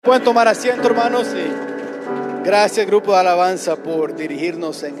Pueden tomar asiento, hermanos, y gracias, grupo de alabanza, por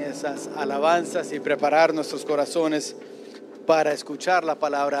dirigirnos en esas alabanzas y preparar nuestros corazones para escuchar la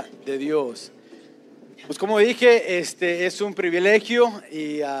palabra de Dios. Pues como dije, es un privilegio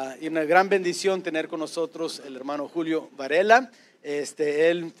y una gran bendición tener con nosotros el hermano Julio Varela.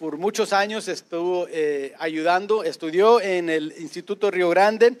 Él por muchos años estuvo ayudando, estudió en el Instituto Río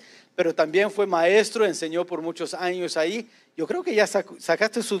Grande, pero también fue maestro, enseñó por muchos años ahí. Yo creo que ya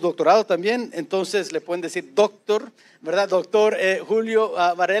sacaste su doctorado también, entonces le pueden decir doctor, ¿verdad? Doctor Julio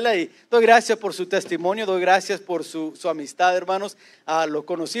Varela, y doy gracias por su testimonio, doy gracias por su amistad, hermanos. Lo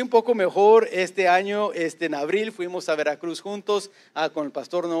conocí un poco mejor este año, en abril, fuimos a Veracruz juntos con el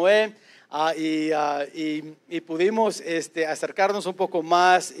pastor Noé. Y pudimos acercarnos un poco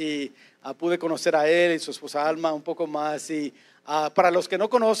más y pude conocer a él y su esposa Alma un poco más. Y para los que no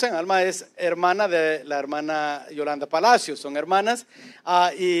conocen, Alma es hermana de la hermana Yolanda Palacios, son hermanas.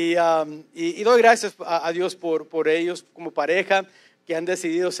 Y doy gracias a Dios por ellos como pareja que han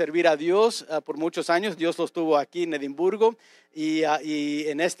decidido servir a Dios por muchos años. Dios los tuvo aquí en Edimburgo. Y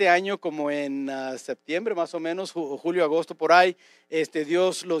en este año, como en septiembre más o menos, julio, agosto por ahí,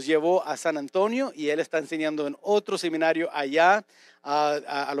 Dios los llevó a San Antonio y él está enseñando en otro seminario allá,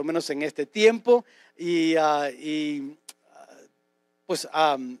 a lo menos en este tiempo. Pues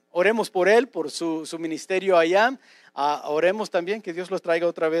oremos por él, por su ministerio allá. Oremos también que Dios los traiga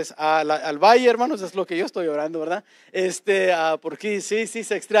otra vez al valle, hermanos, es lo que yo estoy orando, ¿verdad? Porque sí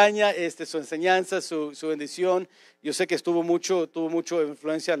se extraña su enseñanza, su bendición. Yo sé que tuvo mucho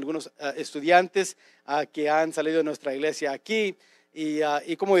influencia en algunos estudiantes que han salido de nuestra iglesia aquí.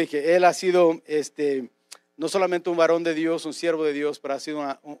 Y como dije, él ha sido no solamente un varón de Dios, un siervo de Dios, pero ha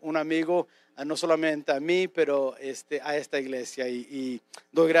sido un amigo, no solamente a mí, pero a esta iglesia. Y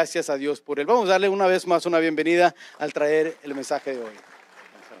doy gracias a Dios por él. Vamos a darle una vez más una bienvenida al traer el mensaje de hoy.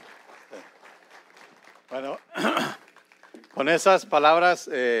 Bueno, con esas palabras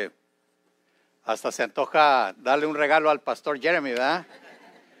hasta se antoja darle un regalo al pastor Jeremy, ¿verdad?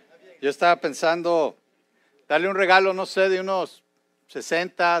 Yo estaba pensando darle un regalo, no sé, de unos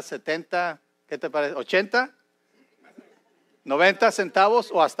 60, 70, ¿qué te parece? ¿80? ¿90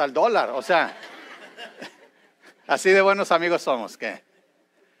 centavos o hasta el dólar? O sea, así de buenos amigos somos, ¿qué?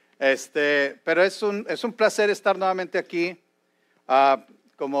 Pero es un placer estar nuevamente aquí.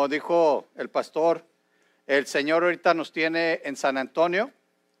 Como dijo el pastor, el Señor ahorita nos tiene en San Antonio.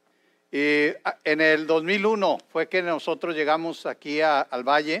 Y en el 2001 fue que nosotros llegamos aquí al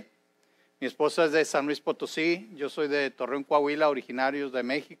Valle. Mi esposa es de San Luis Potosí, yo soy de Torreón, Coahuila, originarios de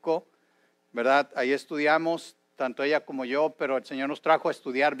México, ¿verdad? Ahí estudiamos, tanto ella como yo, pero el Señor nos trajo a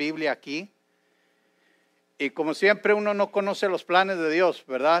estudiar Biblia aquí. Y como siempre uno no conoce los planes de Dios,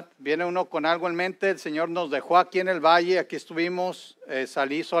 ¿verdad? Viene uno con algo en mente, el Señor nos dejó aquí en el Valle, aquí estuvimos,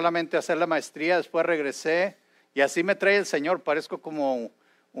 salí solamente a hacer la maestría, después regresé y así me trae el Señor, parezco como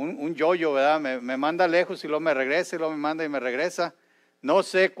un yo-yo, ¿verdad? Me manda lejos y luego me regresa y luego me manda y me regresa. No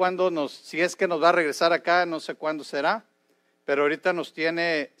sé cuándo si es que nos va a regresar acá, no sé cuándo será, pero ahorita nos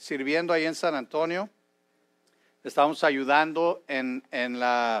tiene sirviendo ahí en San Antonio. Estamos ayudando en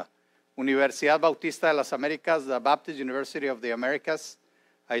la Universidad Bautista de las Américas, the Baptist University of the Americas.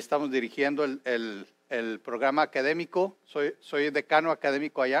 Ahí estamos dirigiendo el programa académico. Soy decano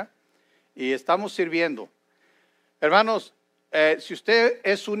académico allá y estamos sirviendo. Hermanos, si usted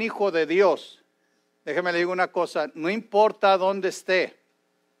es un hijo de Dios, déjeme le digo una cosa, no importa dónde esté,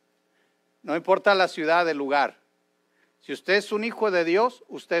 no importa la ciudad, el lugar. Si usted es un hijo de Dios,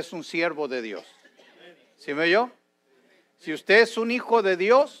 usted es un siervo de Dios. ¿Sí me oyó? Si usted es un hijo de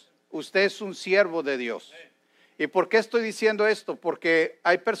Dios, usted es un siervo de Dios. ¿Y por qué estoy diciendo esto? Porque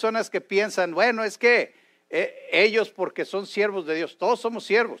hay personas que piensan, bueno, es que ellos porque son siervos de Dios, todos somos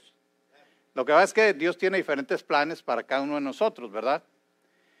siervos. Lo que pasa es que Dios tiene diferentes planes para cada uno de nosotros, ¿verdad?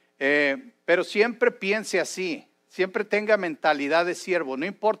 Pero siempre piense así, siempre tenga mentalidad de siervo. No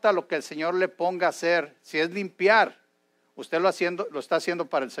importa lo que el Señor le ponga a hacer, si es limpiar, usted lo está haciendo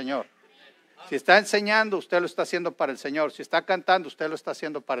para el Señor. Si está enseñando, usted lo está haciendo para el Señor. Si está cantando, usted lo está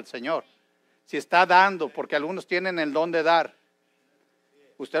haciendo para el Señor. Si está dando, porque algunos tienen el don de dar,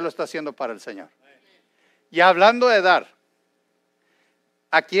 usted lo está haciendo para el Señor. Y hablando de dar,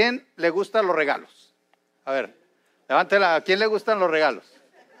 ¿a quién le gustan los regalos? A ver, levántela. ¿A quién le gustan los regalos?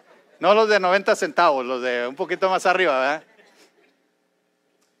 No los de 90 centavos, los de un poquito más arriba, ¿verdad?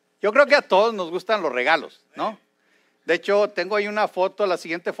 Yo creo que a todos nos gustan los regalos, ¿no? De hecho, tengo ahí una foto, la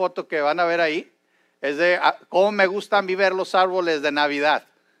siguiente foto que van a ver ahí, es de cómo me gustan a mí ver los árboles de Navidad,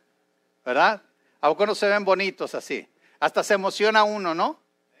 ¿verdad? ¿A poco no se ven bonitos así? Hasta se emociona uno, ¿no?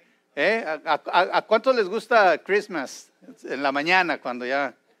 ¿A cuántos les gusta Christmas en la mañana cuando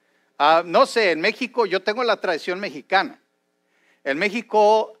ya No sé, en México yo tengo la tradición mexicana. En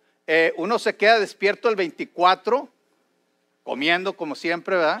México uno se queda despierto el 24, comiendo como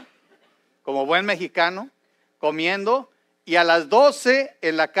siempre, ¿verdad? Como buen mexicano, comiendo. Y a las 12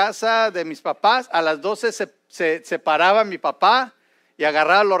 en la casa de mis papás, a las 12 se paraba mi papá y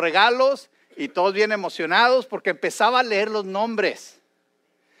agarraba los regalos y todos bien emocionados porque empezaba a leer los nombres.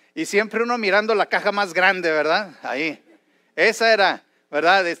 Y siempre uno mirando la caja más grande, ¿verdad? Ahí. Esa era,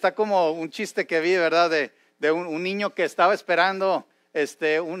 ¿verdad? Está como un chiste que vi, ¿verdad? De un niño que estaba esperando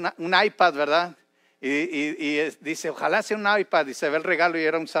un iPad, ¿verdad? Y dice, ojalá sea un iPad. Y se ve el regalo y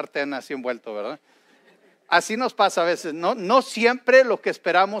era un sartén así envuelto, ¿verdad? Así nos pasa a veces. No siempre lo que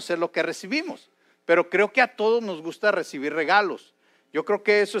esperamos es lo que recibimos. Pero creo que a todos nos gusta recibir regalos. Yo creo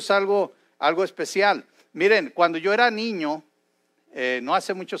que eso es algo especial. Miren, cuando yo era niño, no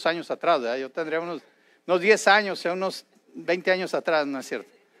hace muchos años atrás, ¿verdad? Yo tendría unos 10 años, unos 20 años atrás, ¿no es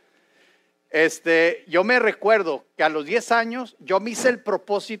cierto? Yo me recuerdo que a los 10 años yo me hice el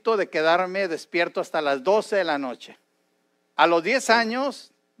propósito de quedarme despierto hasta las 12 de la noche. A los 10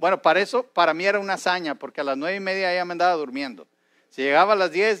 años, bueno, para mí era una hazaña, porque a las 9:30 ya me andaba durmiendo. Si llegaba a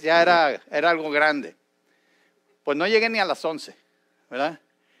las 10 ya era algo grande. Pues no llegué ni a las 11, ¿verdad?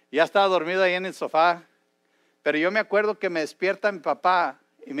 Ya estaba dormido ahí en el sofá. Pero yo me acuerdo que me despierta mi papá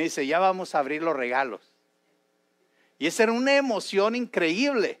y me dice, ya vamos a abrir los regalos. Y esa era una emoción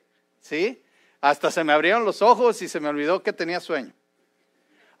increíble, ¿sí? Hasta se me abrieron los ojos y se me olvidó que tenía sueño.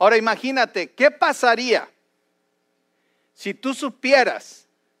 Ahora imagínate, ¿qué pasaría si tú supieras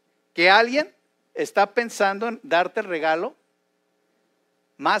que alguien está pensando en darte el regalo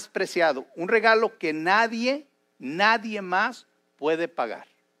más preciado? Un regalo que nadie más puede pagar.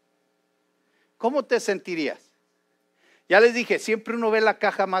 ¿Cómo te sentirías? Ya les dije, siempre uno ve la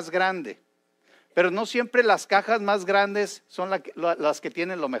caja más grande, pero no siempre las cajas más grandes son las que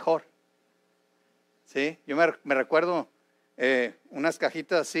tienen lo mejor. ¿Sí? Yo me recuerdo unas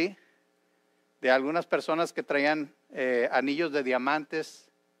cajitas así, de algunas personas que traían anillos de diamantes,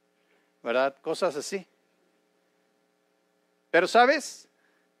 ¿verdad? Cosas así. Pero ¿sabes?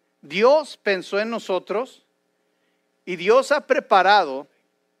 Dios pensó en nosotros y Dios ha preparado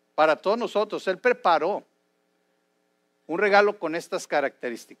para todos nosotros. Él preparó un regalo con estas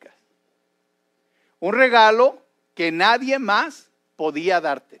características. Un regalo que nadie más podía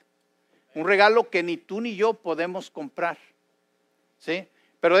darte. Un regalo que ni tú ni yo podemos comprar. ¿Sí?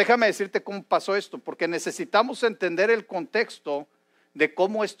 Pero déjame decirte cómo pasó esto, porque necesitamos entender el contexto de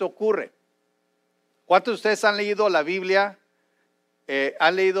cómo esto ocurre. ¿Cuántos de ustedes han leído la Biblia?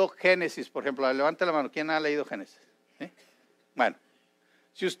 ¿Han leído Génesis, por ejemplo? Levante la mano. ¿Quién ha leído Génesis? ¿Sí? Bueno,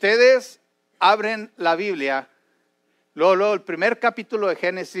 si ustedes abren la Biblia, luego el primer capítulo de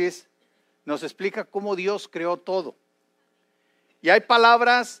Génesis nos explica cómo Dios creó todo. Y hay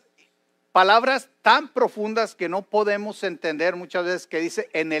palabras tan profundas que no podemos entender muchas veces, que dice,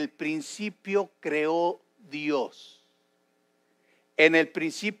 en el principio creó Dios. En el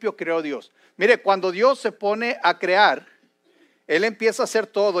principio creó Dios. Mire, cuando Dios se pone a crear, Él empieza a hacer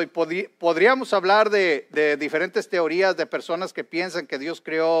todo, y podríamos hablar de diferentes teorías de personas que piensan que Dios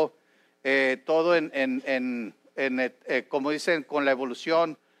creó todo como dicen, con la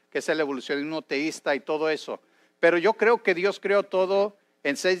evolución, que es el evolucionismo teísta y todo eso. Pero yo creo que Dios creó todo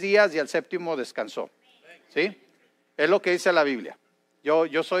en 6 días y al séptimo descansó. ¿Sí? Es lo que dice la Biblia.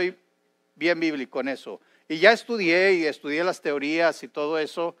 Yo soy bien bíblico en eso. Y ya estudié las teorías y todo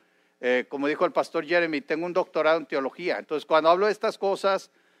eso. Como dijo el pastor Jeremy, tengo un doctorado en teología. Entonces, cuando hablo de estas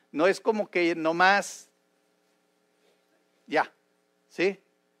cosas, no es como que nomás, ya, ¿sí?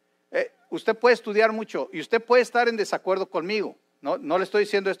 Usted puede estudiar mucho y usted puede estar en desacuerdo conmigo. No le estoy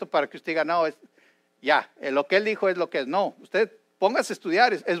diciendo esto para que usted diga, no, lo que él dijo es lo que es. No, usted póngase a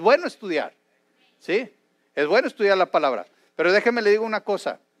estudiar, es bueno estudiar, ¿sí? Es bueno estudiar la palabra. Pero déjeme le digo una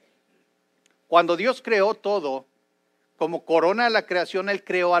cosa. Cuando Dios creó todo, como corona de la creación, Él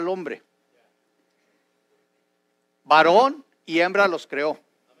creó al hombre. Varón y hembra los creó.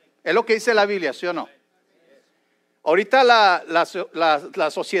 Es lo que dice la Biblia, ¿sí o no? Ahorita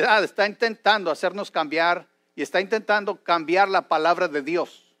la sociedad está intentando hacernos cambiar y está intentando cambiar la palabra de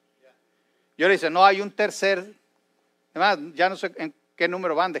Dios. Yo le dice, no, hay un tercer, además, ya no sé en qué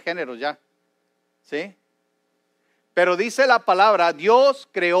número van de géneros ya, ¿sí? Pero dice la palabra, Dios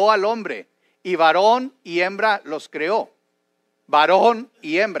creó al hombre y varón y hembra los creó. Varón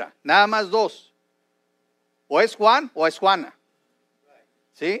y hembra, nada más dos. O es Juan o es Juana.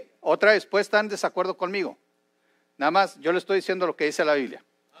 ¿Sí? Otra vez, pues están en desacuerdo conmigo. Nada más, yo le estoy diciendo lo que dice la Biblia.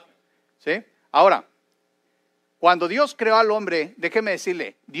 ¿Sí? Ahora, cuando Dios creó al hombre, déjeme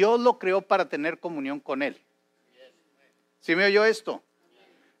decirle, Dios lo creó para tener comunión con Él. ¿Sí me oyó esto?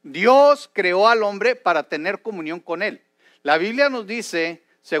 Dios creó al hombre para tener comunión con él. La Biblia nos dice,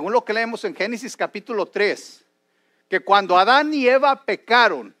 según lo que leemos en Génesis capítulo 3, que cuando Adán y Eva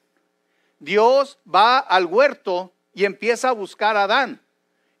pecaron, Dios va al huerto y empieza a buscar a Adán.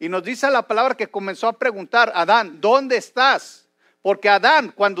 Y nos dice la palabra que comenzó a preguntar: Adán, ¿dónde estás? Porque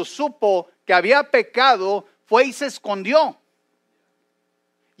Adán, cuando supo que había pecado, fue y se escondió.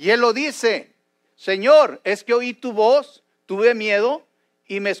 Y él lo dice: Señor, es que oí tu voz, tuve miedo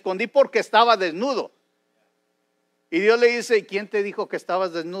y me escondí porque estaba desnudo. Y Dios le dice: ¿y quién te dijo que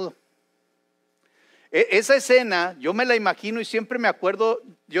estabas desnudo? Esa escena yo me la imagino y siempre me acuerdo.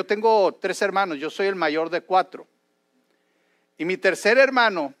 Yo tengo 3 hermanos, yo soy el mayor de 4. Y mi tercer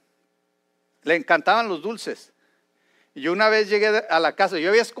hermano le encantaban los dulces. Y yo una vez llegué a la casa, yo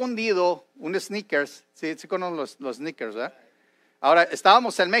había escondido un Snickers. Sí conocen los Snickers, ¿verdad? Ahora,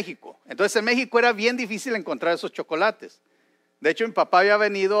 estábamos en México. Entonces en México era bien difícil encontrar esos chocolates. De hecho, mi papá había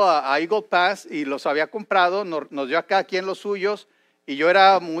venido a Eagle Pass y los había comprado, nos dio a cada quien los suyos. Y yo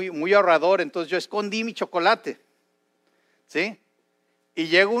era muy ahorrador, entonces yo escondí mi chocolate. ¿Sí? Y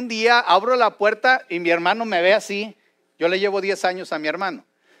llego un día, abro la puerta y mi hermano me ve así. Yo le llevo 10 años a mi hermano.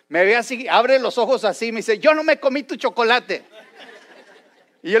 Me ve así, abre los ojos así y me dice: yo no me comí tu chocolate.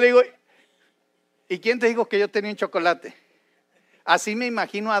 Y yo le digo: ¿y quién te dijo que yo tenía un chocolate? Así me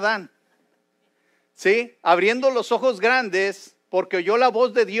imagino a Adán. ¿Sí? Abriendo los ojos grandes porque oyó la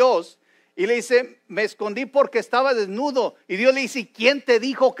voz de Dios y le dice: me escondí porque estaba desnudo. Y Dios le dice: ¿y quién te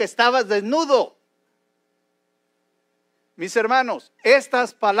dijo que estabas desnudo? Mis hermanos,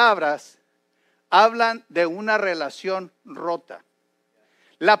 estas palabras hablan de una relación rota.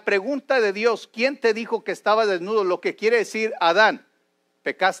 La pregunta de Dios: ¿quién te dijo que estaba desnudo? Lo que quiere decir: Adán,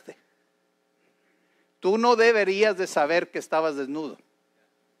 pecaste. Tú no deberías de saber que estabas desnudo.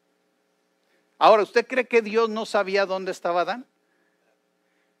 Ahora, ¿usted cree que Dios no sabía dónde estaba Adán?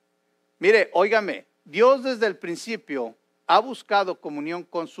 Mire, óigame, Dios desde el principio ha buscado comunión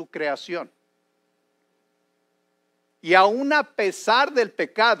con su creación. Y aún a pesar del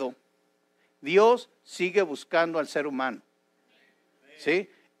pecado, Dios sigue buscando al ser humano. ¿Sí?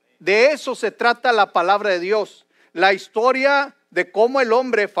 De eso se trata la palabra de Dios. La historia de cómo el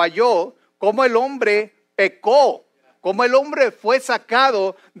hombre falló, cómo el hombre pecó, cómo el hombre fue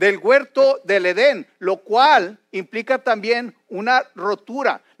sacado del huerto del Edén, lo cual implica también una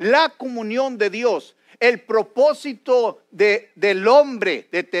rotura. La comunión de Dios, el propósito del hombre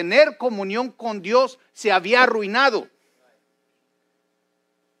de tener comunión con Dios se había arruinado.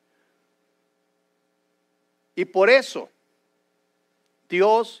 Y por eso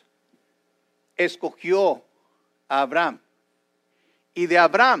Dios escogió a Abraham. Y de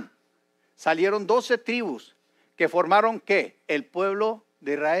Abraham salieron 12 tribus que formaron ¿qué? El pueblo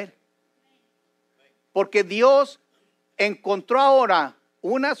de Israel. Porque Dios encontró ahora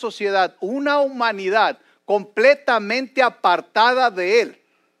una sociedad, una humanidad completamente apartada de Él,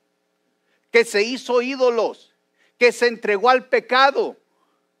 que se hizo ídolos, que se entregó al pecado.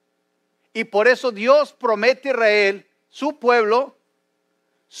 Y por eso Dios promete a Israel, su pueblo,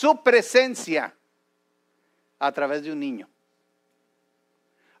 su presencia a través de un niño.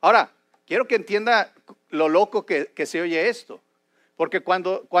 Ahora, quiero que entienda lo loco que se oye esto. Porque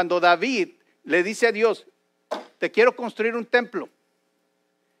cuando David le dice a Dios: te quiero construir un templo.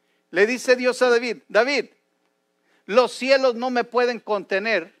 Le dice Dios a David: David, los cielos no me pueden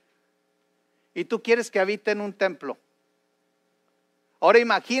contener y tú quieres que habite en un templo. Ahora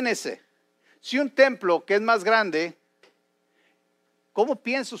imagínese, si un templo que es más grande, ¿cómo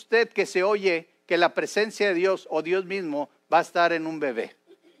piensa usted que se oye que la presencia de Dios o Dios mismo va a estar en un bebé?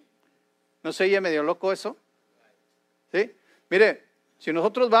 ¿No se oye medio loco eso? ¿Sí? Mire, si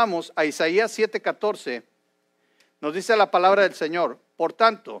nosotros vamos a Isaías 7:14, nos dice la palabra del Señor: por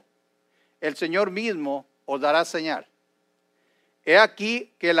tanto, el Señor mismo os dará señal. He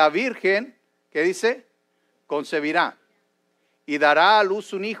aquí que la virgen, ¿qué dice? Concebirá y dará a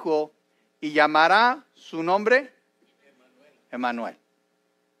luz un hijo y llamará su nombre Emmanuel.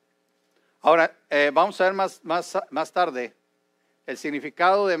 Ahora, vamos a ver más tarde el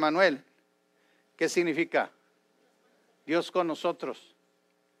significado de Emmanuel. ¿Qué significa? Dios con nosotros.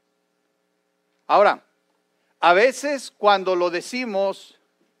 Ahora, a veces cuando lo decimos,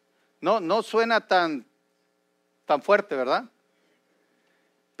 no suena tan fuerte, ¿verdad?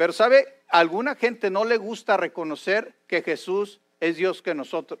 Pero ¿sabe? A alguna gente no le gusta reconocer que Jesús es Dios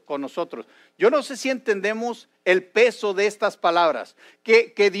con nosotros. Yo no sé si entendemos el peso de estas palabras.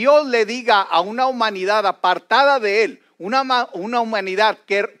 Que Dios le diga a una humanidad apartada de Él, una humanidad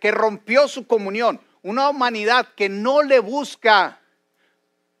que rompió su comunión, una humanidad que no le busca,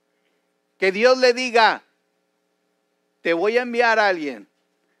 que Dios le diga: te voy a enviar a alguien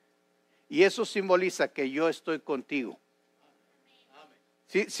y eso simboliza que yo estoy contigo.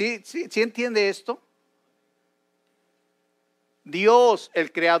 ¿Sí entiende esto? Dios,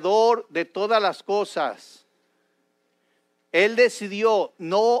 el creador de todas las cosas, Él decidió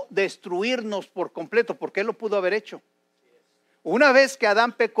no destruirnos por completo, porque Él lo pudo haber hecho. Una vez que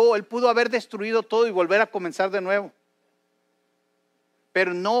Adán pecó, Él pudo haber destruido todo y volver a comenzar de nuevo.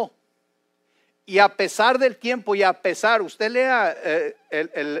 Pero no. Y a pesar del tiempo y a pesar, usted lea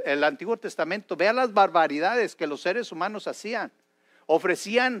el Antiguo Testamento, vea las barbaridades que los seres humanos hacían.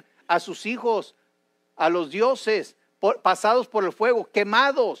 Ofrecían a sus hijos, a los dioses, pasados por el fuego,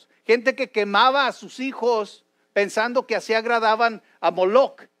 quemados. Gente que quemaba a sus hijos pensando que así agradaban a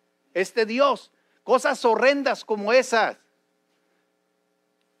Moloch, este dios. Cosas horrendas como esas.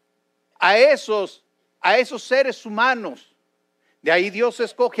 A esos seres humanos, de ahí Dios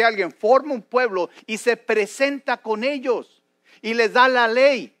escoge a alguien, forma un pueblo y se presenta con ellos y les da la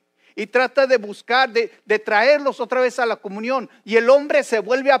ley. Y trata de buscar, de traerlos otra vez a la comunión. Y el hombre se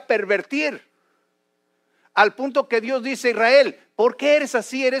vuelve a pervertir. Al punto que Dios dice: Israel, ¿por qué eres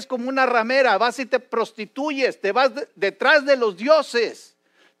así? Eres como una ramera, vas y te prostituyes, te vas detrás de los dioses.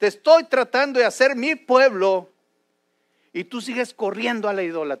 Te estoy tratando de hacer mi pueblo y tú sigues corriendo a la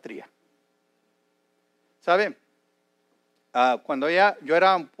idolatría. ¿Saben? Cuando yo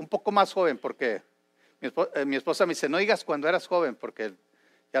era un poco más joven, porque mi esposa me dice: no digas cuando eras joven, porque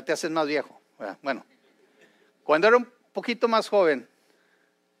ya te haces más viejo. Bueno, cuando era un poquito más joven,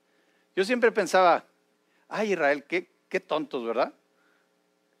 yo siempre pensaba: ay, Israel, qué tontos, ¿verdad?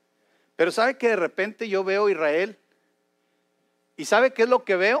 Pero ¿sabe que de repente yo veo a Israel? ¿Y sabe qué es lo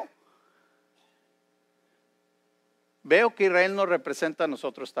que veo? Veo que Israel nos representa a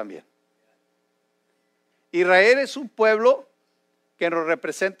nosotros también. Israel es un pueblo que nos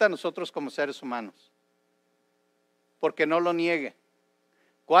representa a nosotros como seres humanos. Porque no lo niegue.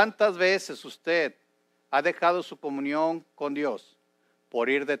 ¿Cuántas veces usted ha dejado su comunión con Dios por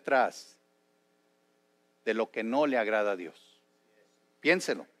ir detrás de lo que no le agrada a Dios?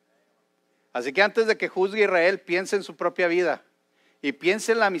 Piénselo. Así que antes de que juzgue a Israel, piense en su propia vida y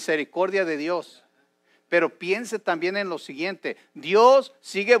piense en la misericordia de Dios. Pero piense también en lo siguiente: Dios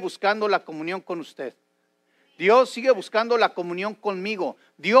sigue buscando la comunión con usted. Dios sigue buscando la comunión conmigo.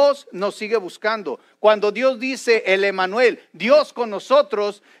 Dios nos sigue buscando. Cuando Dios dice el Emanuel, Dios con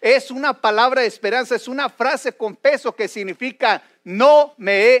nosotros, es una palabra de esperanza, es una frase con peso que significa: no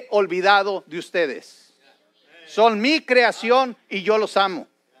me he olvidado de ustedes. Son mi creación y yo los amo.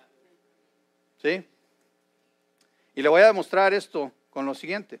 ¿Sí? Y le voy a demostrar esto con lo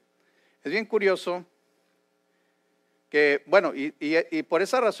siguiente. Es bien curioso que, bueno, y por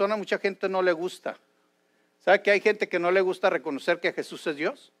esa razón a mucha gente no le gusta. ¿Sabe que hay gente que no le gusta reconocer que Jesús es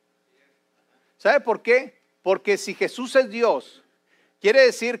Dios? ¿Sabe por qué? Porque si Jesús es Dios, quiere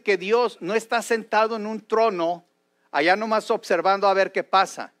decir que Dios no está sentado en un trono, allá nomás observando a ver qué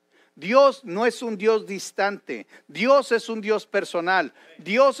pasa. Dios no es un Dios distante. Dios es un Dios personal.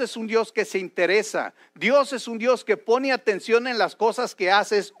 Dios es un Dios que se interesa. Dios es un Dios que pone atención en las cosas que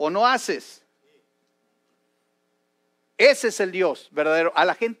haces o no haces. Ese es el Dios verdadero. A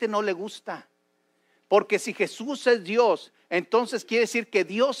la gente no le gusta. Porque si Jesús es Dios, entonces quiere decir que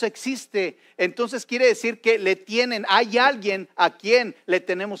Dios existe. Entonces quiere decir que hay alguien a quien le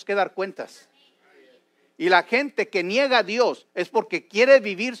tenemos que dar cuentas. Y la gente que niega a Dios es porque quiere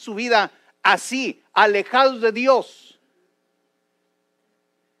vivir su vida así, alejados de Dios.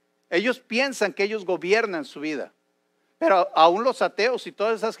 Ellos piensan que ellos gobiernan su vida. Pero aún los ateos y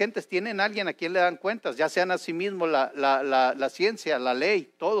todas esas gentes tienen a alguien a quien le dan cuentas, ya sean a sí mismos la ciencia, la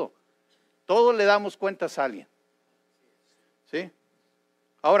ley, todo. Todos le damos cuentas a alguien. ¿Sí?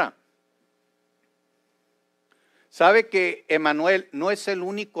 Ahora, ¿sabe que Emanuel no es el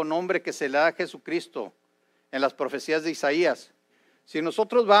único nombre que se le da a Jesucristo en las profecías de Isaías? Si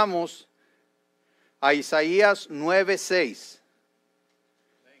nosotros vamos a Isaías 9:6.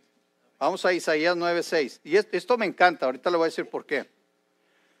 Vamos a Isaías 9:6. Y esto me encanta, ahorita le voy a decir por qué.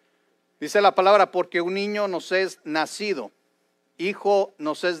 Dice la palabra: porque un niño nos es nacido, hijo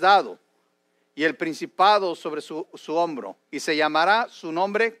nos es dado, y el principado sobre su hombro, y se llamará su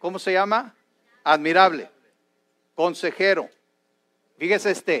nombre, ¿cómo se llama? Admirable, consejero.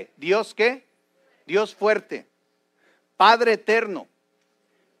 Fíjese ¿Dios qué? Dios fuerte, Padre eterno,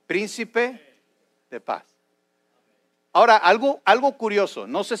 príncipe de paz. Ahora, algo curioso,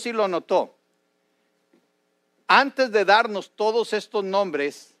 no sé si lo notó. Antes de darnos todos estos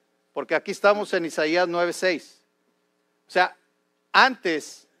nombres, porque aquí estamos en Isaías 9:6. O sea,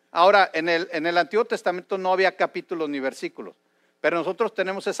 antes... Ahora, en el Antiguo Testamento no había capítulos ni versículos, pero nosotros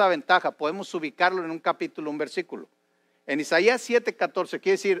tenemos esa ventaja, podemos ubicarlo en un capítulo, un versículo. En Isaías 7:14,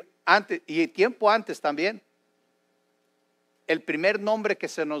 quiere decir antes, y tiempo antes también, el primer nombre que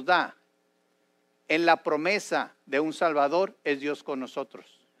se nos da en la promesa de un Salvador es Dios con nosotros.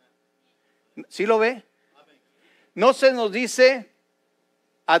 ¿Sí lo ve? No se nos dice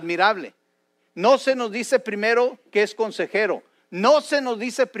admirable. No se nos dice primero que es consejero. No se nos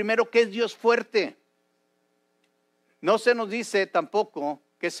dice primero que es Dios fuerte. No se nos dice tampoco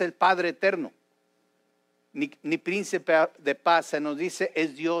que es el Padre eterno. Ni príncipe de paz. Se nos dice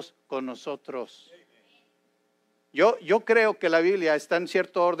es Dios con nosotros. Yo creo que la Biblia está en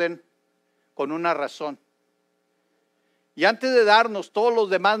cierto orden con una razón. Y antes de darnos todos los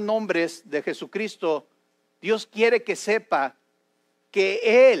demás nombres de Jesucristo, Dios quiere que sepa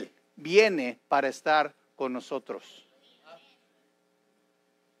que Él viene para estar con nosotros.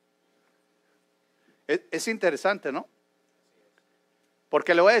 Es interesante, ¿no?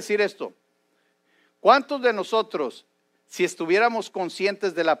 Porque le voy a decir esto. ¿Cuántos de nosotros, si estuviéramos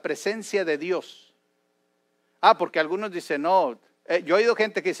conscientes de la presencia de Dios? Porque algunos dicen, no, yo he oído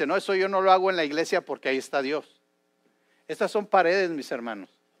gente que dice, no, eso yo no lo hago en la iglesia porque ahí está Dios. Estas son paredes, mis hermanos.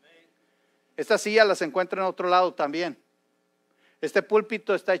 Estas sillas las encuentran en otro lado también. Este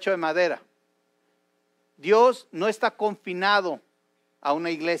púlpito está hecho de madera. Dios no está confinado a una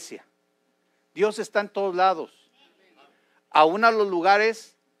iglesia. Dios está en todos lados. Aún en los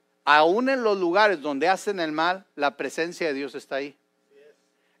lugares donde hacen el mal, la presencia de Dios está ahí.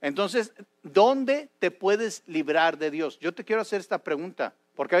 Entonces, ¿dónde te puedes librar de Dios? Yo te quiero hacer esta pregunta,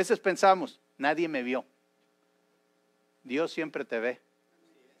 porque a veces pensamos, nadie me vio. Dios siempre te ve.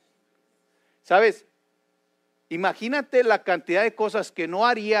 ¿Sabes? Imagínate la cantidad de cosas que no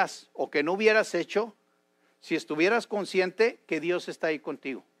harías o que no hubieras hecho si estuvieras consciente que Dios está ahí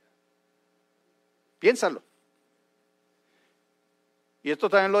contigo. Piénsalo. Y esto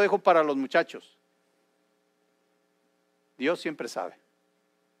también lo dejo para los muchachos. Dios siempre sabe.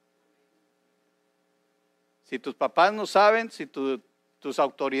 Si tus papás no saben, si tus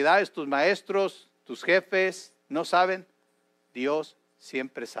autoridades, tus maestros, tus jefes no saben, Dios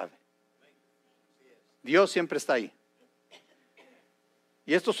siempre sabe. Dios siempre está ahí.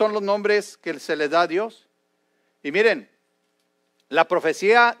 Y estos son los nombres que se les da a Dios. Y miren, la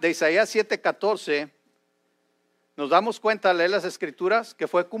profecía de Isaías 7:14, nos damos cuenta al leer las escrituras que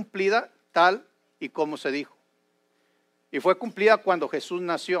fue cumplida tal y como se dijo. Y fue cumplida cuando Jesús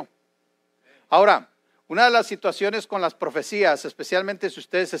nació. Ahora, una de las situaciones con las profecías, especialmente si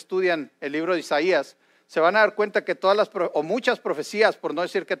ustedes estudian el libro de Isaías, se van a dar cuenta que muchas profecías, por no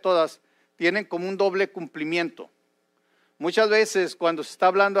decir que todas, tienen como un doble cumplimiento. Muchas veces cuando se está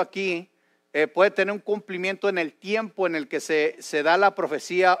hablando aquí, puede tener un cumplimiento en el tiempo en el que se da la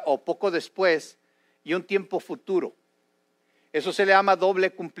profecía o poco después, y un tiempo futuro. Eso se le llama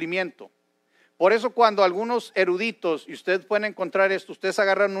doble cumplimiento. Por eso cuando algunos eruditos, y ustedes pueden encontrar esto, ustedes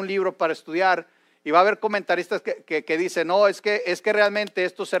agarran un libro para estudiar y va a haber comentaristas que dicen, no, es que realmente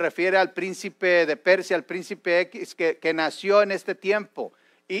esto se refiere al príncipe de Persia, al príncipe X que nació en este tiempo.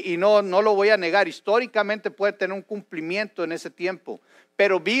 Y no lo voy a negar, históricamente puede tener un cumplimiento en ese tiempo.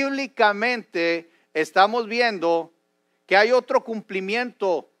 Pero bíblicamente estamos viendo que hay otro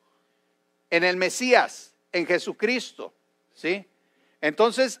cumplimiento en el Mesías, en Jesucristo, ¿sí?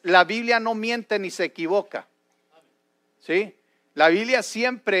 Entonces la Biblia no miente ni se equivoca, ¿sí? La Biblia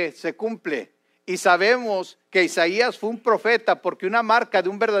siempre se cumple y sabemos que Isaías fue un profeta porque una marca de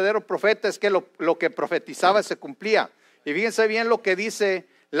un verdadero profeta es que lo que profetizaba se cumplía. Y fíjense bien lo que dice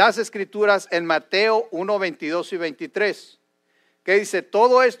las escrituras en Mateo 1, 22 y 23, que dice,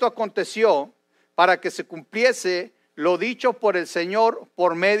 todo esto aconteció para que se cumpliese lo dicho por el Señor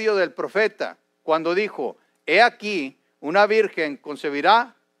por medio del profeta, cuando dijo, he aquí, una virgen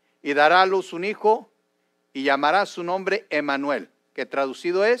concebirá y dará a luz un hijo y llamará su nombre Emmanuel, que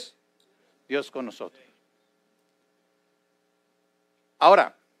traducido es Dios con nosotros.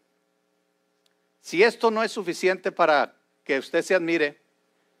 Ahora, si esto no es suficiente para que usted se admire,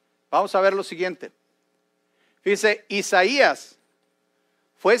 vamos a ver lo siguiente. Dice, Isaías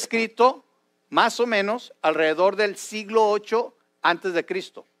fue escrito más o menos alrededor del siglo 8 antes de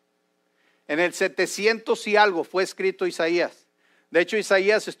Cristo. En el 700 y algo fue escrito Isaías. De hecho,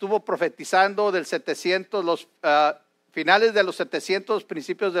 Isaías estuvo profetizando del 700, los finales de los 700,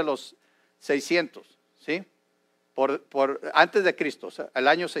 principios de los 600, ¿sí? Antes de Cristo, o sea, el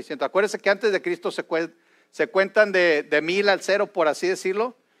año 600. Acuérdense que antes de Cristo se cuentan de 1000 al 0, por así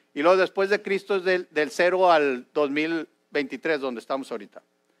decirlo, y luego después de Cristo es del 0 al 2023, donde estamos ahorita.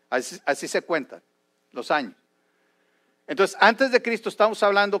 Así se cuentan los años. Entonces, antes de Cristo estamos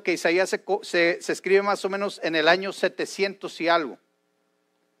hablando que Isaías se escribe más o menos en el año 700 y algo.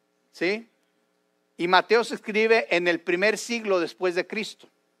 ¿Sí? Y Mateo se escribe en el primer siglo después de Cristo.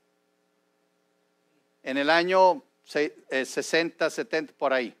 En el año 60, 70,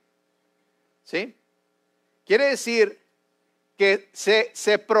 por ahí. ¿Sí? Quiere decir que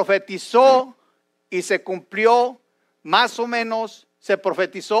se profetizó y se cumplió más o menos, se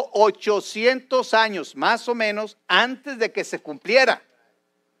profetizó 800 años más o menos antes de que se cumpliera.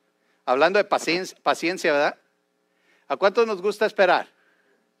 Hablando de paciencia, ¿verdad? ¿A cuántos nos gusta esperar?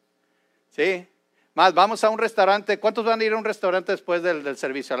 ¿Sí? Más, vamos a un restaurante. ¿Cuántos van a ir a un restaurante después del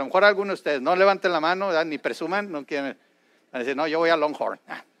servicio? A lo mejor algunos de ustedes. No levanten la mano, ¿verdad? Ni presuman. No quieren. Van a decir, no, yo voy a Longhorn.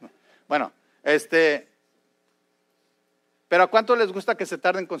 Bueno, pero ¿a cuántos les gusta que se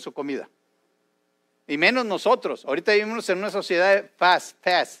tarden con su comida? Y menos nosotros. Ahorita vivimos en una sociedad fast.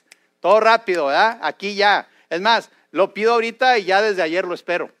 Todo rápido, ¿verdad? Aquí ya. Es más, lo pido ahorita y ya desde ayer lo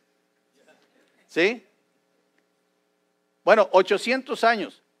espero. ¿Sí? Bueno, 800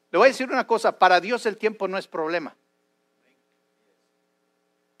 años. Le voy a decir una cosa, para Dios el tiempo no es problema.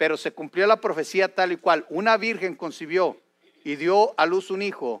 Pero se cumplió la profecía tal y cual. Una virgen concibió y dio a luz un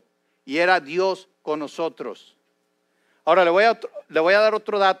hijo y era Dios con nosotros. Ahora le voy a dar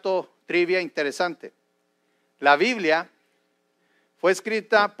otro dato trivia interesante. La Biblia fue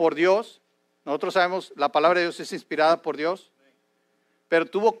escrita por Dios. Nosotros sabemos, la palabra de Dios es inspirada por Dios. Pero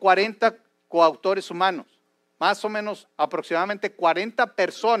tuvo 40 coautores humanos. Más o menos aproximadamente 40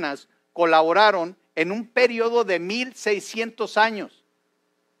 personas colaboraron en un periodo de 1600 años.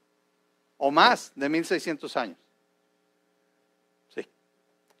 O más de 1600 años. Sí.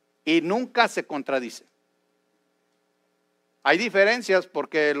 Y nunca se contradice. Hay diferencias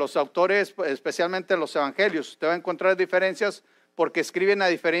porque los autores, especialmente los evangelios, usted va a encontrar diferencias porque escriben a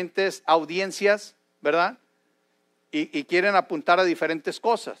diferentes audiencias, ¿verdad? Y quieren apuntar a diferentes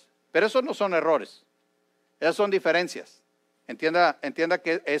cosas. Pero esos no son errores. Esas son diferencias. Entienda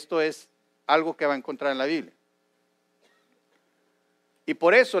que esto es algo que va a encontrar en la Biblia. Y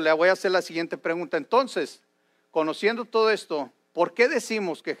por eso le voy a hacer la siguiente pregunta. Entonces, conociendo todo esto, ¿por qué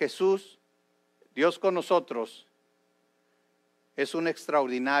decimos que Jesús, Dios con nosotros, es un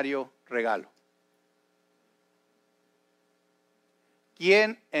extraordinario regalo?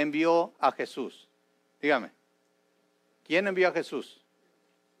 ¿Quién envió a Jesús? Dígame. ¿Quién envió a Jesús?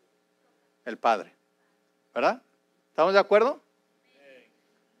 El Padre. ¿Verdad? ¿Estamos de acuerdo?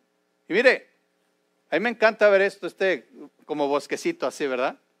 Y mire, a mí me encanta ver esto, como bosquecito así,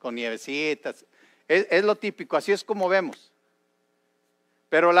 ¿verdad? Con nievecitas. Es lo típico, así es como vemos.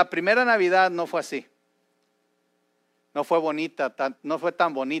 Pero la primera Navidad no fue así. No fue bonita, no fue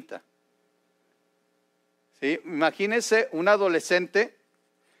tan bonita. ¿Sí? Imagínese un adolescente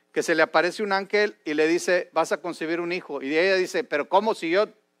que se le aparece un ángel y le dice, vas a concebir un hijo. Y ella dice, pero ¿cómo si yo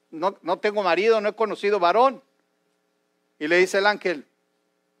no tengo marido, no he conocido varón? Y le dice el ángel,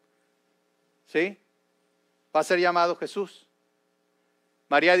 ¿sí? Va a ser llamado Jesús.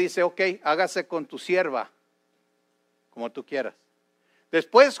 María dice, ok, hágase con tu sierva, como tú quieras.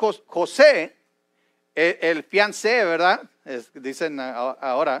 Después José, el fiancé, ¿verdad? Dicen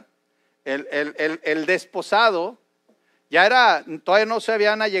ahora, el desposado, todavía no se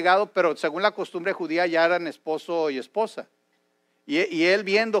habían allegado, pero según la costumbre judía ya eran esposo y esposa. Y él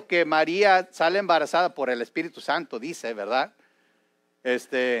viendo que María sale embarazada por el Espíritu Santo, dice, ¿verdad?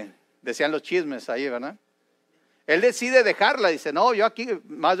 Decían los chismes ahí, ¿verdad? Él decide dejarla, dice, no, yo aquí,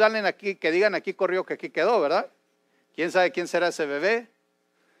 más valen aquí, que digan aquí corrió que aquí quedó, ¿verdad? ¿Quién sabe quién será ese bebé?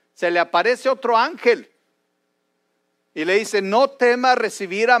 Se le aparece otro ángel y le dice, no temas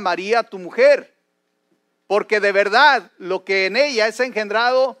recibir a María tu mujer, porque de verdad lo que en ella es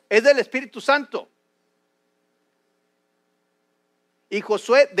engendrado es del Espíritu Santo. Y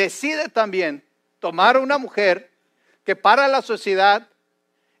Josué decide también tomar a una mujer que para la sociedad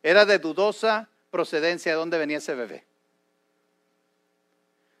era de dudosa procedencia de dónde venía ese bebé.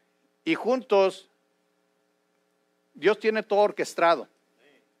 Y juntos, Dios tiene todo orquestado.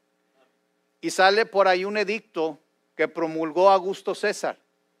 Y sale por ahí un edicto que promulgó Augusto César,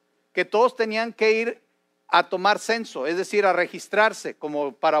 que todos tenían que ir a tomar censo, es decir, a registrarse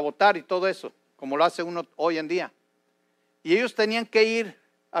como para votar y todo eso, como lo hace uno hoy en día. Y ellos tenían que ir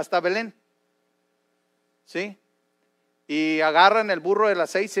hasta Belén, ¿sí? Y agarran el burro de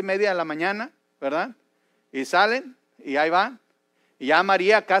las 6:30 de la mañana, ¿verdad? Y salen y ahí van. Y ya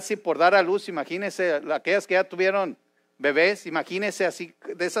María casi por dar a luz, imagínense, aquellas que ya tuvieron bebés, imagínense así,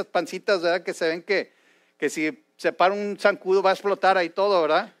 de esas pancitas, ¿verdad? Que se ven que si se para un zancudo va a explotar ahí todo,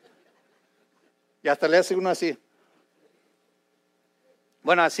 ¿verdad? Y hasta le hace uno así.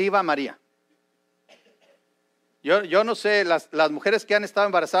 Bueno, así va María. Yo no sé, las mujeres que han estado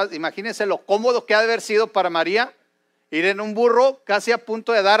embarazadas, imagínense lo cómodo que ha de haber sido para María ir en un burro casi a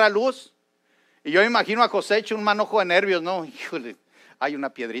punto de dar a luz Y yo imagino a José hecho un manojo de nervios, ¿no? Híjole, hay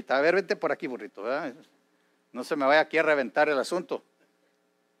una piedrita. A ver, vente por aquí, burrito, ¿verdad? No se me vaya aquí a reventar el asunto.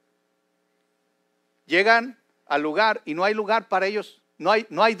 Llegan al lugar y no hay lugar para ellos, no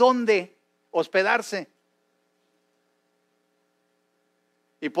hay dónde hospedarse.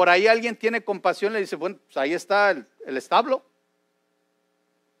 Y por ahí alguien tiene compasión, le dice, bueno, pues ahí está el establo.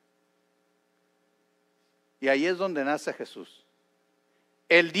 Y ahí es donde nace Jesús.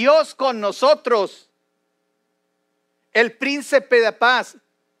 El Dios con nosotros, el príncipe de paz,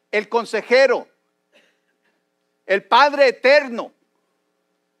 el consejero, el Padre eterno,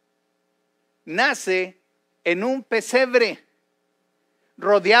 nace en un pesebre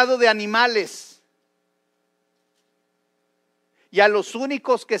rodeado de animales. Y a los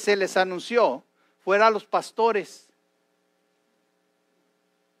únicos que se les anunció fueron a los pastores,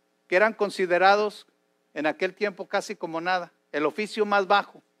 que eran considerados en aquel tiempo casi como nada, el oficio más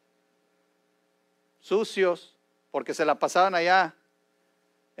bajo, sucios, porque se la pasaban allá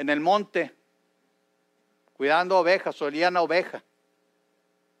en el monte, cuidando ovejas, olían a oveja.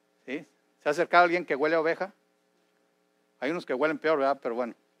 ¿Sí? ¿Se ha acercado alguien que huele a oveja? Hay unos que huelen peor, ¿verdad? Pero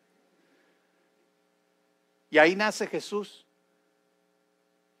bueno. Y ahí nace Jesús.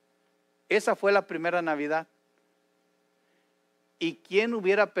 Esa fue la primera Navidad. ¿Y quién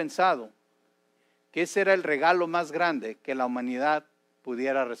hubiera pensado que ese era el regalo más grande que la humanidad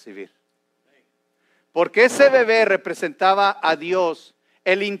pudiera recibir? Porque ese bebé representaba a Dios,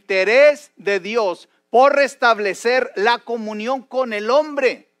 el interés de Dios por restablecer la comunión con el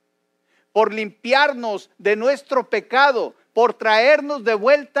hombre, por limpiarnos de nuestro pecado, por traernos de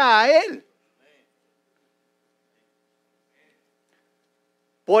vuelta a Él.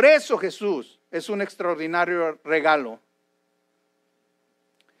 Por eso Jesús es un extraordinario regalo.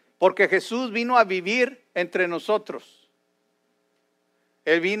 Porque Jesús vino a vivir entre nosotros.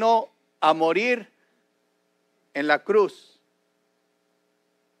 Él vino a morir en la cruz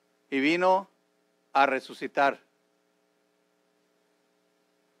y vino a resucitar.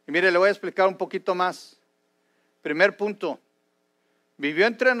 Y mire, le voy a explicar un poquito más. Primer punto, vivió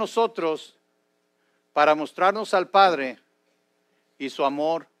entre nosotros para mostrarnos al Padre y su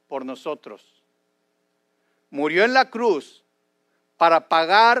amor por nosotros. Murió en la cruz para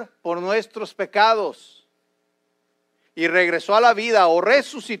pagar por nuestros pecados y regresó a la vida o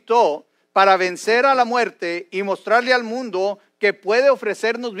resucitó para vencer a la muerte y mostrarle al mundo que puede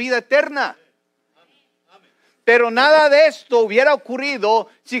ofrecernos vida eterna. Pero nada de esto hubiera ocurrido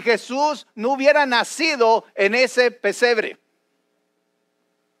si Jesús no hubiera nacido en ese pesebre.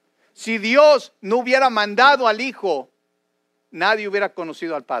 Si Dios no hubiera mandado al Hijo, nadie hubiera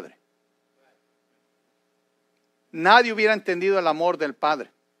conocido al Padre. Nadie hubiera entendido el amor del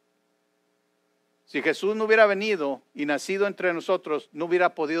Padre. Si Jesús no hubiera venido y nacido entre nosotros, no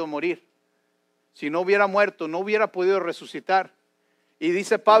hubiera podido morir. Si no hubiera muerto, no hubiera podido resucitar. Y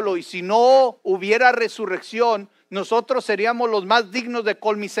dice Pablo, y si no hubiera resurrección, nosotros seríamos los más dignos de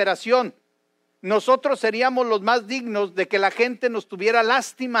conmiseración. Nosotros seríamos los más dignos de que la gente nos tuviera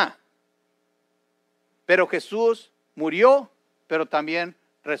lástima. Pero Jesús murió, pero también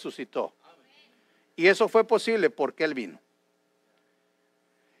resucitó. Y eso fue posible porque Él vino.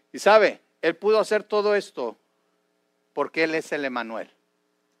 Y sabe, Él pudo hacer todo esto porque Él es el Emmanuel.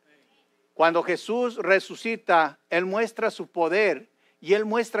 Cuando Jesús resucita, Él muestra su poder y Él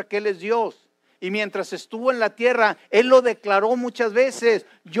muestra que Él es Dios. Y mientras estuvo en la tierra, Él lo declaró muchas veces: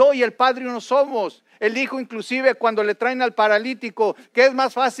 yo y el Padre uno somos. Él dijo inclusive cuando le traen al paralítico, que es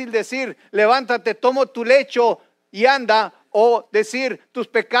más fácil decir, levántate, toma tu lecho y anda, o decir, tus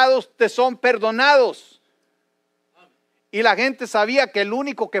pecados te son perdonados. Y la gente sabía que el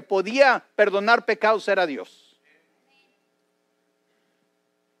único que podía perdonar pecados era Dios.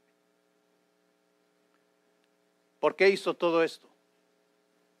 ¿Por qué hizo todo esto?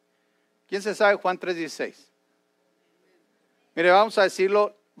 ¿Quién se sabe Juan 3:16? Mire, vamos a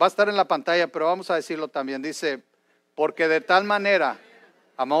decirlo, va a estar en la pantalla, pero vamos a decirlo también. Dice, porque de tal manera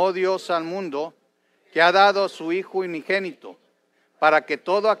amó Dios al mundo, que ha dado a su Hijo unigénito, para que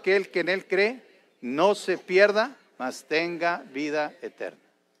todo aquel que en Él cree no se pierda, mas tenga vida eterna.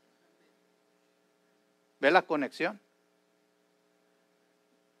 ¿Ve la conexión?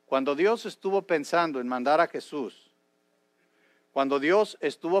 Cuando Dios estuvo pensando en mandar a Jesús, cuando Dios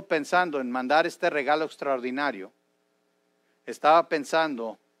estuvo pensando en mandar este regalo extraordinario, estaba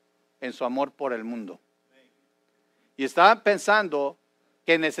pensando en su amor por el mundo. Y estaba pensando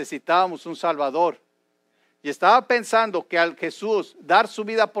que necesitábamos un Salvador. Y estaba pensando que al Jesús dar su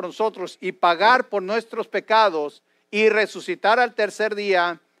vida por nosotros y pagar por nuestros pecados y resucitar al tercer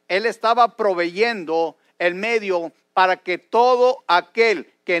día, Él estaba proveyendo el medio para que todo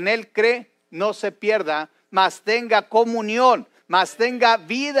aquel que en Él cree no se pierda, mas tenga comunión, mas tenga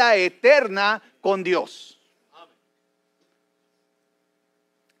vida eterna con Dios.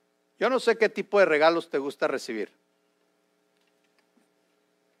 Yo no sé qué tipo de regalos te gusta recibir.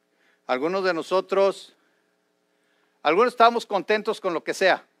 Algunos de nosotros, algunos estamos contentos con lo que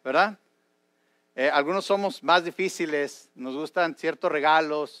sea, ¿verdad? Algunos somos más difíciles, nos gustan ciertos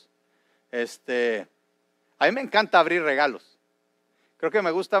regalos. A mí me encanta abrir regalos. Creo que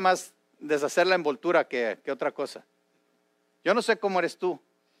me gusta más deshacer la envoltura que otra cosa. Yo no sé cómo eres tú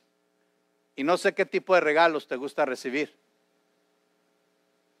y no sé qué tipo de regalos te gusta recibir.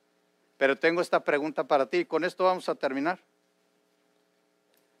 Pero tengo esta pregunta para ti y con esto vamos a terminar.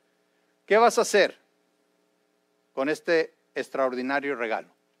 ¿Qué vas a hacer con este extraordinario regalo?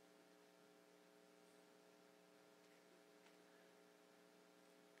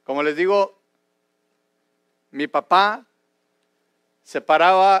 Como les digo, mi papá se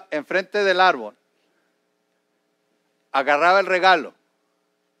paraba enfrente del árbol, agarraba el regalo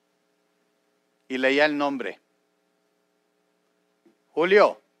y leía el nombre.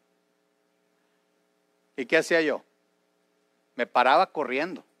 Julio. ¿Y qué hacía yo? Me paraba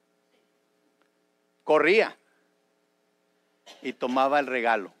corriendo. Corría y tomaba el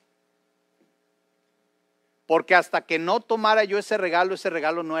regalo. Porque hasta que no tomara yo ese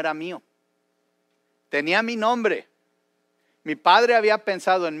regalo no era mío. Tenía mi nombre. Mi padre había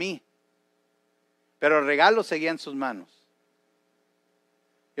pensado en mí, pero el regalo seguía en sus manos.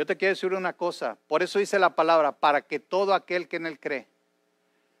 Yo te quiero decir una cosa, por eso dice la palabra, para que todo aquel que en él cree.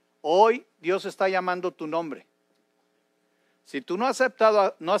 Hoy Dios está llamando tu nombre. Si tú no has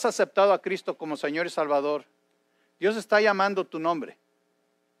aceptado a Cristo como Señor y Salvador, Dios está llamando tu nombre.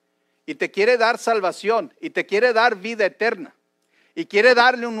 Y te quiere dar salvación, y te quiere dar vida eterna, y quiere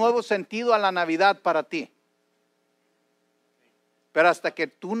darle un nuevo sentido a la Navidad para ti. Pero hasta que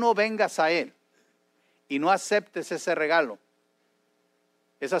tú no vengas a Él y no aceptes ese regalo,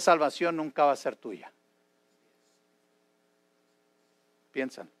 esa salvación nunca va a ser tuya.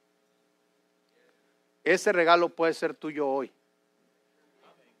 Piensan. Ese regalo puede ser tuyo hoy.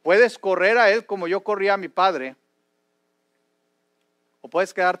 Puedes correr a Él como yo corría a mi padre, o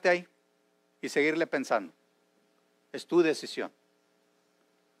puedes quedarte ahí y seguirle pensando. Es tu decisión.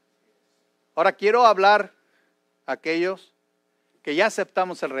 Ahora quiero hablar a aquellos que ya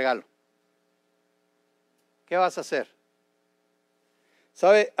aceptamos el regalo. ¿Qué vas a hacer?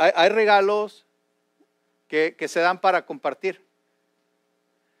 ¿Sabe? Hay regalos que se dan para compartir.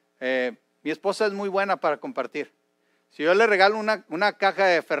 Mi esposa es muy buena para compartir. Si yo le regalo una caja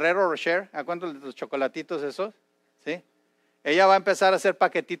de Ferrero Rocher, ¿a cuántos los chocolatitos esos? ¿Sí? Ella va a empezar a hacer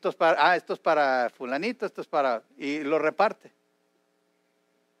paquetitos para, esto es para fulanito, esto es para, y lo reparte.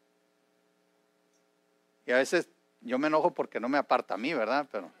 Y a veces yo me enojo porque no me aparta a mí, ¿verdad?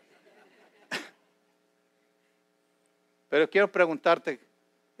 Pero quiero preguntarte,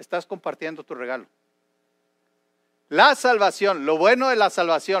 ¿estás compartiendo tu regalo? La salvación, lo bueno de la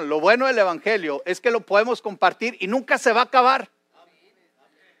salvación, lo bueno del evangelio es que lo podemos compartir y nunca se va a acabar.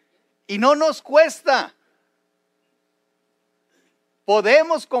 Y no nos cuesta.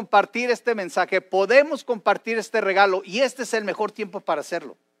 Podemos compartir este mensaje, podemos compartir este regalo y este es el mejor tiempo para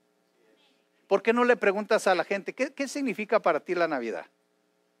hacerlo. ¿Por qué no le preguntas a la gente qué significa para ti la Navidad?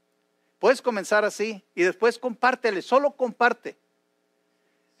 Puedes comenzar así y después compártele, solo comparte.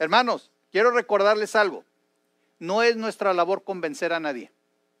 Hermanos, quiero recordarles algo. No es nuestra labor convencer a nadie.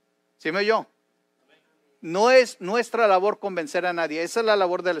 ¿Sí me oyó? No es nuestra labor convencer a nadie. Esa es la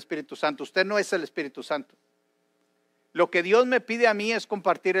labor del Espíritu Santo. Usted no es el Espíritu Santo. Lo que Dios me pide a mí es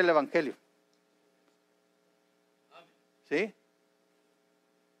compartir el evangelio. ¿Sí?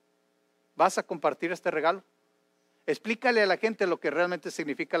 ¿Vas a compartir este regalo? Explícale a la gente lo que realmente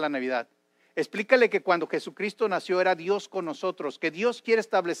significa la Navidad. Explícale que cuando Jesucristo nació era Dios con nosotros, que Dios quiere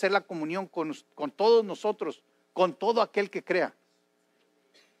establecer la comunión con todos nosotros, con todo aquel que crea.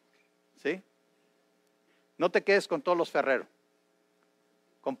 ¿Sí? No te quedes con todos los ferreros.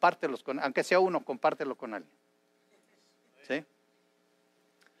 Compártelos aunque sea uno, compártelo con alguien. ¿Sí?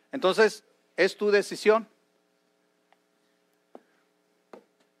 Entonces, es tu decisión.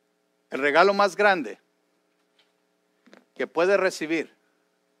 El regalo más grande que puedes recibir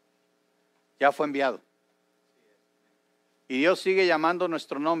ya fue enviado. Y Dios sigue llamando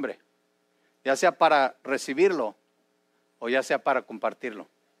nuestro nombre, ya sea para recibirlo o ya sea para compartirlo.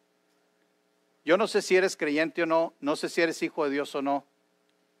 Yo no sé si eres creyente o no, no sé si eres hijo de Dios o no,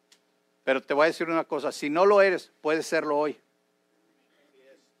 pero te voy a decir una cosa, si no lo eres, puedes serlo hoy.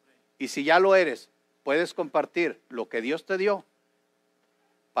 Y si ya lo eres, puedes compartir lo que Dios te dio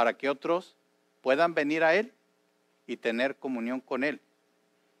para que otros puedan venir a Él y tener comunión con Él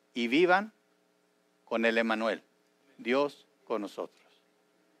y vivan con el Emmanuel, Dios con nosotros.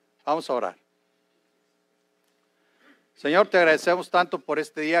 Vamos a orar. Señor, te agradecemos tanto por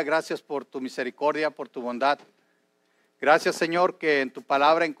este día. Gracias por tu misericordia, por tu bondad. Gracias, Señor, que en tu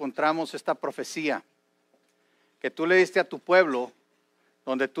palabra encontramos esta profecía que tú le diste a tu pueblo,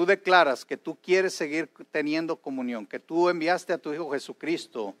 donde tú declaras que tú quieres seguir teniendo comunión, que tú enviaste a tu Hijo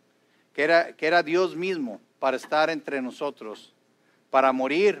Jesucristo, que era Dios mismo, para estar entre nosotros, para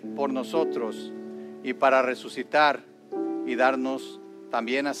morir por nosotros y para resucitar y darnos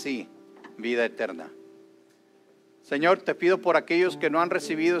también así vida eterna. Señor, te pido por aquellos que no han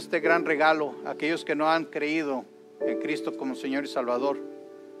recibido este gran regalo, aquellos que no han creído en Cristo como Señor y Salvador,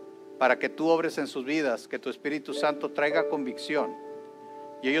 para que tú obres en sus vidas, que tu Espíritu Santo traiga convicción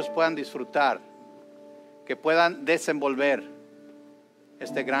y ellos puedan disfrutar, que puedan desenvolver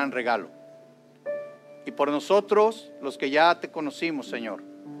este gran regalo. Y por nosotros, los que ya te conocimos, Señor,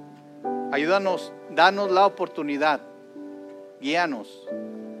 ayúdanos, danos la oportunidad, guíanos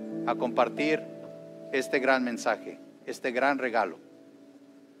a compartir este gran mensaje, este gran regalo,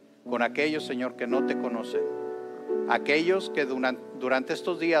 con aquellos, Señor, que no te conocen, aquellos que durante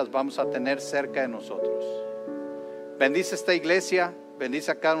estos días vamos a tener cerca de nosotros. Bendice esta iglesia,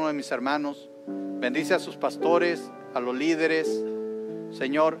 bendice a cada uno de mis hermanos, bendice a sus pastores, a los líderes,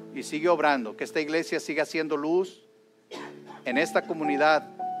 Señor, y sigue obrando, que esta iglesia siga siendo luz en esta comunidad,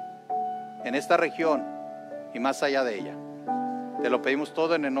 en esta región y más allá de ella. Te lo pedimos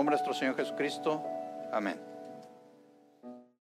todo en el nombre de nuestro Señor Jesucristo. Amén.